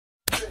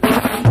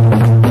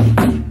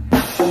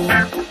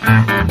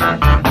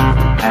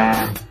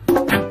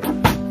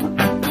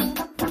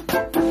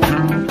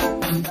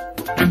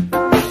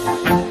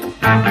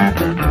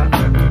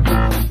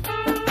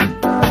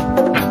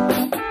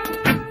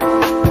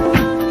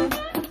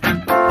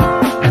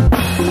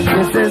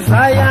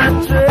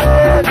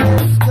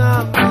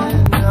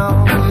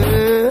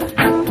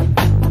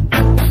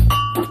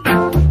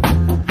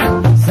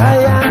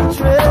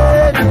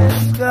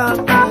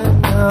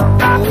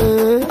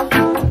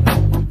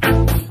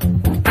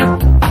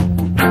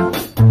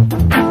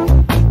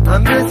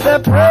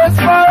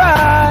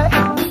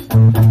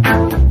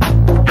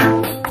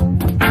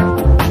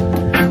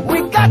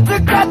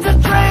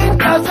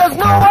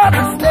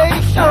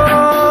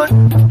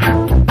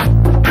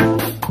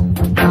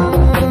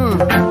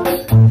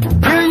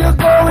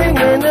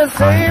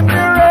same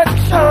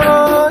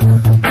direction.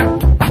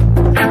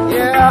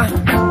 Yeah,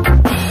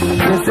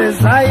 this is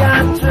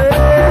Zion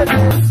train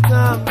is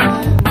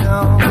coming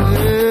our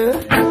way.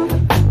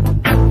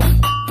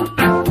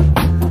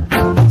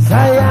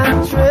 Zion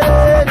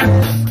train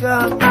is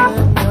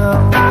coming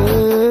our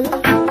way.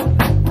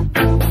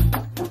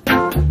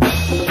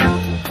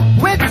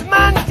 Which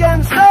man can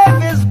save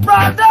his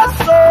brother's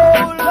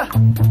soul?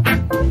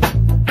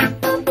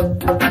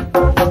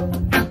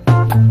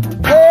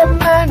 Oh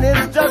man,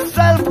 it's just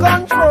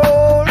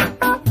self-control.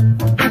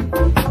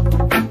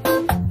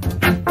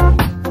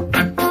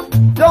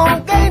 Don't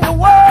gain the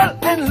world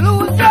and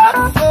lose your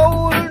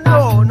soul.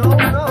 No, no,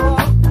 no.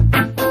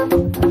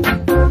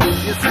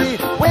 You see,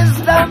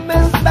 wisdom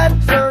is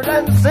better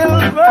than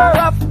silver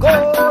of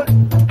gold.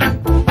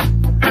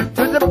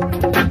 To the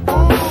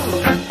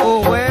oh,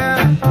 where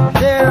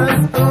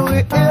there's the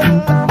will,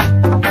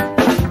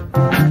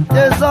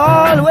 there's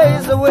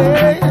always a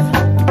way.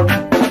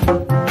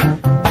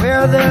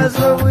 Where there's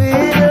a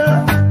will,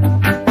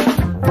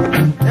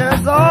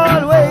 there's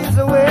always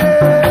a way.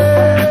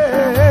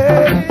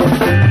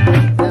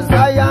 The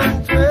Zion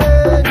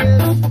train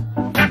is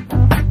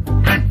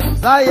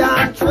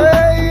Zion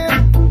train.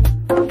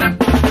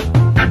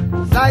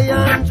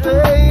 Zion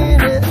train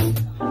is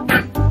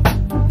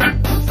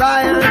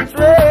Zion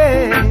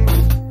train.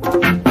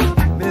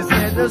 Me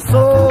say the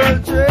soul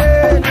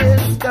train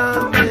is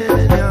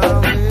coming your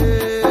way.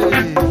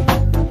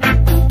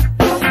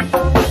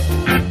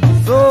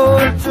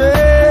 Soul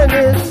train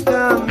is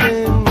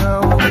coming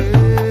our way.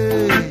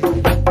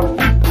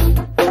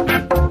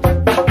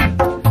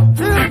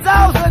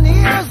 2,000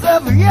 years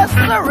of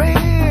history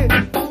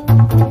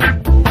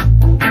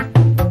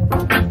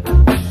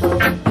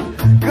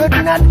could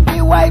not be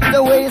wiped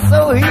away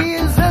so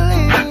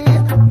easily.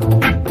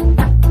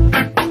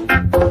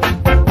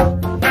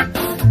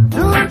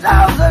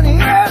 2,000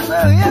 years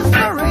of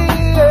history,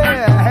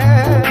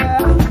 yeah,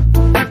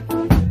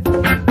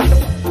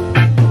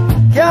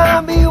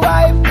 can't be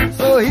wiped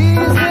so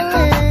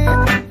easily.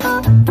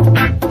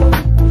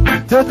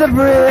 To the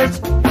bridge,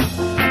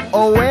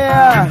 oh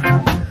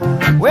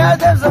where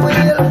there's a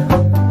will,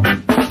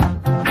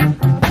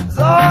 there's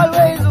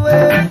always a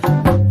way.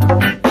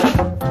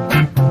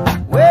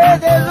 Where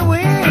there's a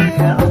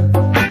will,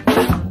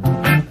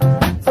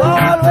 there's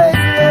always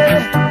a way.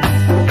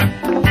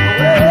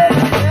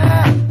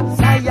 Yeah.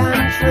 Zion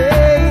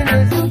train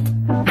is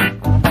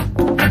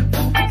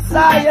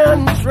Zion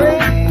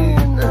train.